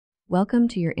Welcome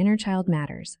to Your Inner Child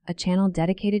Matters, a channel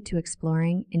dedicated to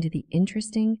exploring into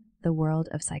the world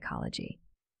of psychology.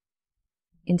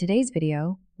 In today's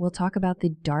video, we'll talk about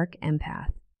the dark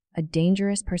empath, a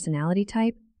dangerous personality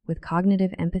type with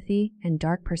cognitive empathy and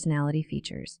dark personality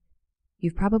features.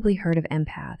 You've probably heard of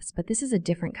empaths, but this is a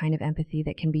different kind of empathy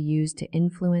that can be used to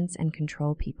influence and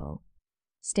control people.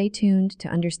 Stay tuned to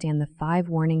understand the 5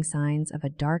 warning signs of a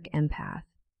dark empath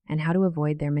and how to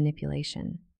avoid their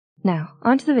manipulation. Now,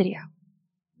 on to the video.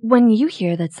 When you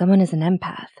hear that someone is an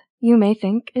empath, you may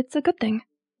think it's a good thing.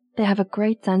 They have a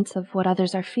great sense of what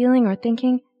others are feeling or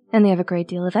thinking, and they have a great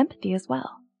deal of empathy as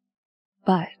well.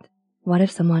 But what if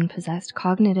someone possessed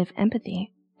cognitive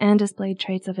empathy and displayed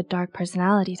traits of a dark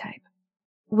personality type?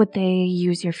 Would they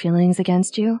use your feelings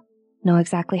against you, know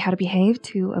exactly how to behave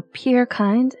to appear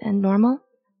kind and normal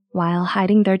while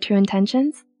hiding their true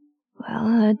intentions?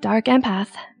 Well, a dark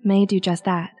empath may do just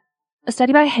that. A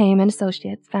study by Haim and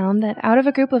Associates found that out of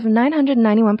a group of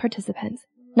 991 participants,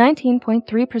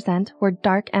 19.3% were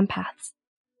dark empaths.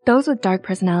 Those with dark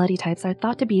personality types are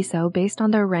thought to be so based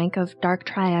on their rank of dark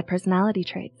triad personality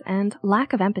traits and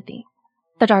lack of empathy.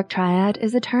 The dark triad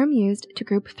is a term used to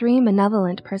group 3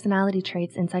 malevolent personality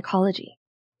traits in psychology.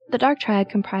 The dark triad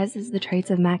comprises the traits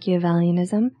of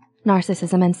Machiavellianism,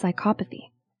 narcissism, and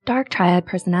psychopathy. Dark triad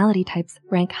personality types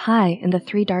rank high in the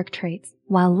 3 dark traits,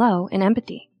 while low in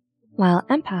empathy, while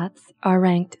empaths are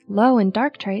ranked low in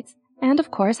dark traits and, of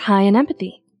course, high in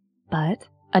empathy. But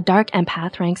a dark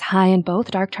empath ranks high in both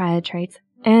dark triad traits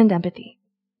and empathy.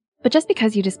 But just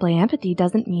because you display empathy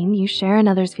doesn't mean you share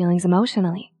another's feelings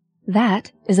emotionally.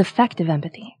 That is effective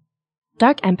empathy.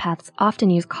 Dark empaths often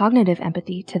use cognitive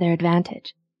empathy to their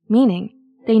advantage, meaning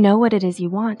they know what it is you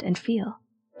want and feel,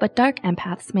 but dark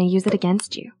empaths may use it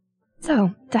against you.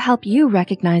 So, to help you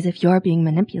recognize if you're being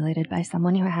manipulated by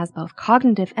someone who has both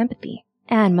cognitive empathy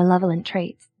and malevolent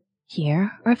traits,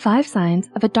 here are 5 signs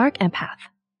of a dark empath.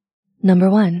 Number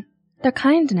 1, their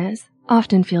kindness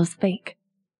often feels fake.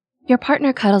 Your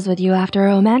partner cuddles with you after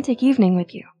a romantic evening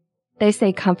with you. They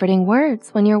say comforting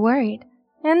words when you're worried,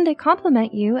 and they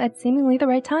compliment you at seemingly the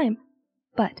right time.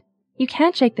 But you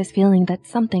can't shake this feeling that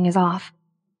something is off.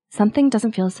 Something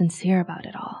doesn't feel sincere about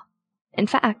it all. In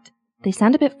fact, they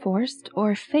sound a bit forced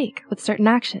or fake with certain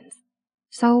actions.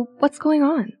 So what's going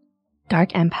on? Dark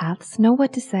empaths know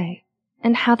what to say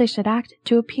and how they should act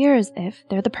to appear as if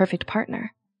they're the perfect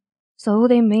partner. So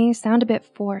they may sound a bit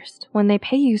forced when they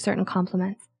pay you certain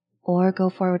compliments or go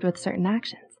forward with certain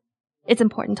actions. It's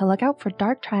important to look out for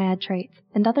dark triad traits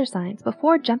and other signs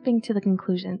before jumping to the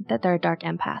conclusion that they're a dark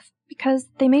empath, because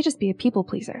they may just be a people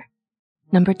pleaser.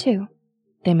 Number 2,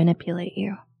 they manipulate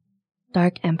you.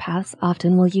 Dark empaths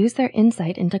often will use their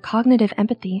insight into cognitive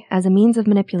empathy as a means of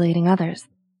manipulating others.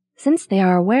 Since they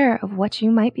are aware of what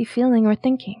you might be feeling or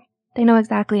thinking, they know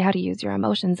exactly how to use your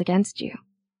emotions against you.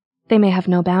 They may have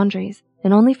no boundaries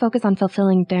and only focus on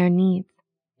fulfilling their needs.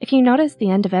 If you notice the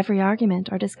end of every argument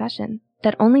or discussion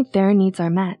that only their needs are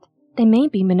met, they may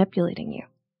be manipulating you.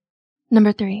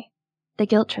 Number 3, they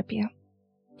guilt trip you.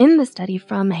 In the study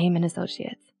from Haim and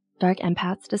Associates, dark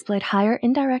empaths displayed higher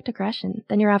indirect aggression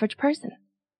than your average person.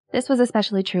 This was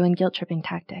especially true in guilt-tripping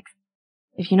tactics.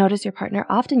 If you notice your partner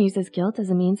often uses guilt as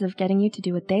a means of getting you to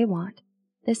do what they want,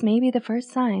 this may be the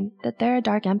first sign that they're a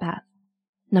dark empath.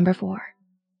 Number 4,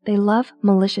 they love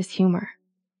malicious humor.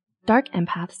 Dark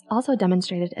empaths also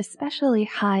demonstrated especially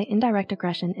high indirect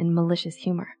aggression in malicious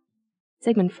humor.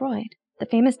 Sigmund Freud, the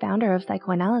famous founder of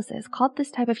psychoanalysis, called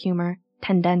this type of humor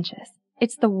tendentious.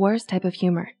 It's the worst type of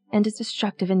humor and is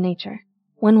destructive in nature.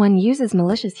 When one uses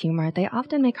malicious humor, they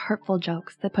often make hurtful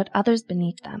jokes that put others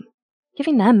beneath them,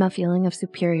 giving them a feeling of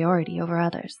superiority over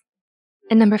others.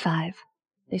 And number 5,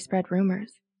 they spread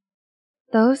rumors.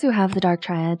 Those who have the dark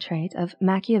triad trait of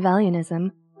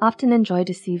Machiavellianism often enjoy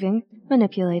deceiving,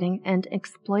 manipulating, and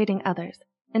exploiting others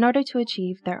in order to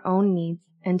achieve their own needs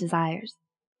and desires.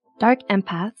 Dark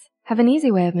empaths have an easy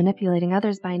way of manipulating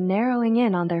others by narrowing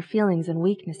in on their feelings and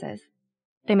weaknesses.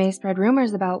 They may spread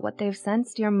rumors about what they've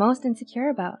sensed you're most insecure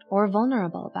about or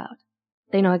vulnerable about.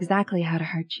 They know exactly how to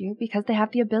hurt you because they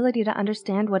have the ability to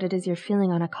understand what it is you're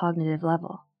feeling on a cognitive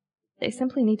level. They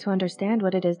simply need to understand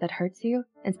what it is that hurts you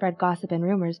and spread gossip and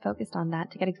rumors focused on that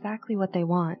to get exactly what they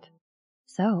want.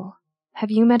 So,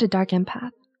 have you met a dark empath?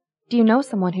 Do you know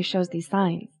someone who shows these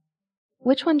signs?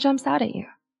 Which one jumps out at you?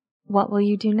 What will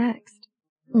you do next?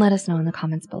 Let us know in the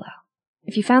comments below.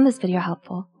 If you found this video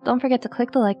helpful, don't forget to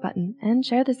click the like button and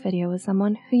share this video with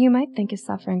someone who you might think is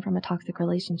suffering from a toxic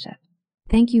relationship.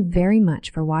 Thank you very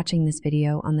much for watching this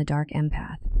video on the dark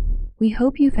empath. We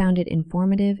hope you found it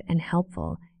informative and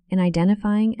helpful in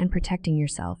identifying and protecting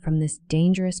yourself from this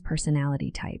dangerous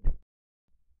personality type.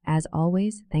 As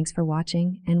always, thanks for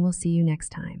watching, and we'll see you next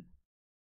time.